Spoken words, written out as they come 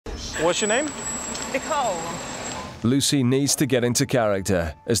What's your name? Nicole. Lucy needs to get into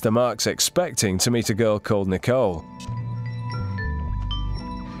character, as the Mark's expecting to meet a girl called Nicole.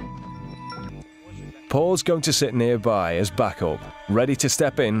 Paul's going to sit nearby as backup, ready to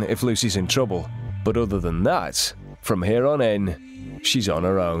step in if Lucy's in trouble. But other than that, from here on in, she's on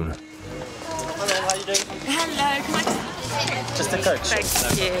her own. Hello, how you doing? Hello, can I... Just a Coke.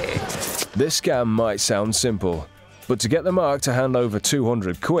 Thank you. This scam might sound simple, but to get the Mark to hand over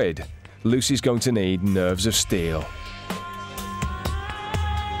 200 quid, Lucy's going to need nerves of steel.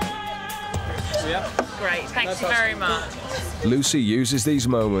 Yeah. Great, thank you very much. Lucy uses these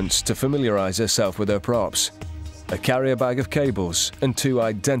moments to familiarise herself with her props. A carrier bag of cables and 2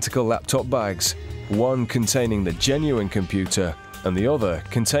 identical laptop bags, one containing the genuine computer and the other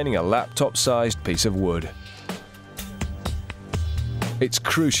containing a laptop-sized piece of wood. It's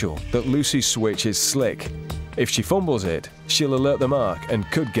crucial that Lucy's switch is slick. If she fumbles it, she'll alert the Mark and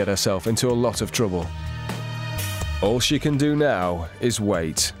could get herself into a lot of trouble. All she can do now is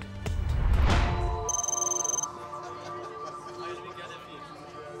wait.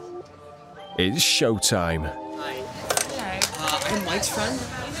 It's showtime. I'm Mike's friend.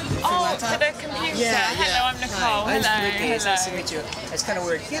 Oh, for the computer. Yeah. Hello, I'm Nicole. Nice to Hello. meet you. It's kind of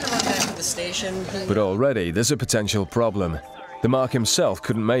weird. You gotta run back to the station. But already there's a potential problem. The Mark himself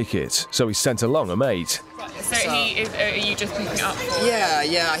couldn't make it, so he sent along a mate. So he is, are you just picking it up for?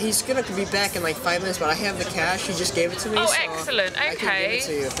 Yeah. He's gonna be back in like 5 minutes, but I have the cash. He just gave it to me. Oh, so excellent. I can Okay. give it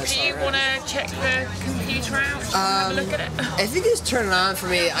to you if that's Do you all right. want to check the computer out? Have a look at it. I think it's turning on for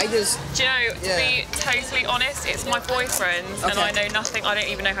me. Do you know, to be totally honest, it's my boyfriend's and I know nothing. I don't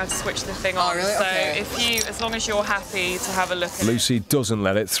even know how to switch the thing on. Oh, really? So Okay. as long as you're happy to have a look at Lucy doesn't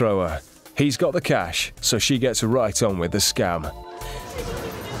let it throw her. He's got the cash, so she gets right on with the scam.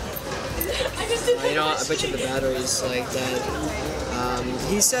 You know, I bet you the battery's like that.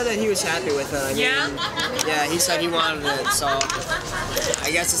 He said that he was happy with it. I mean, yeah, he said he wanted it, so I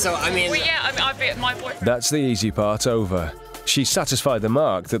guess it's so. I mean, well, yeah, I bet my boyfriend. That's the easy part over. She's satisfied the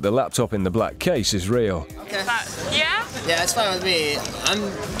Mark that the laptop in the black case is real. okay. Yeah? Yeah, it's fine with me.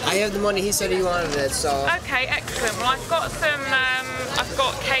 I have the money. He said he wanted it, so. Okay, excellent. Well, I've got some, I've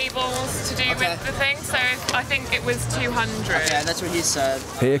got cables to do with the thing, so I think it was 200. Okay, that's what he said.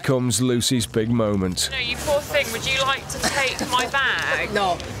 Here comes Lucy's big moment. No, you poor thing. Would you like to take my bag?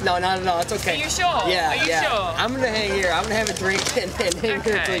 No, not at all. It's okay. Are you sure? Yeah, Are you sure? I'm gonna hang here. I'm gonna have a drink and hang here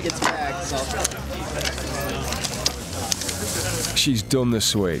until he gets back. So. She's done the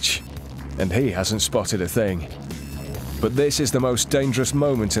switch, and he hasn't spotted a thing. But this is the most dangerous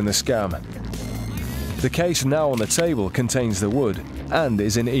moment in the scam. The case now on the table contains the wood and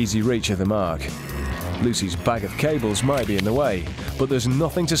is in easy reach of the Mark. Lucy's bag of cables might be in the way, but there's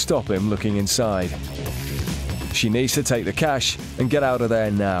nothing to stop him looking inside. She needs to take the cash and get out of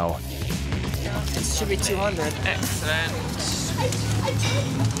there now. It should be 200. Excellent.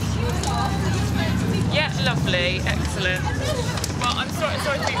 Yeah, lovely. Excellent. Well, I'm sorry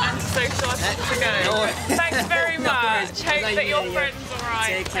to be antisocial. I have to go. No worries. Thanks very No much. worries. Hope Nice that your meeting you. friend's all right.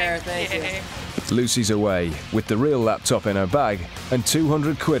 Take care. Thank you. Lucy's away, with the real laptop in her bag and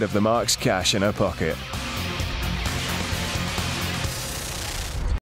 200 quid of the Mark's cash in her pocket.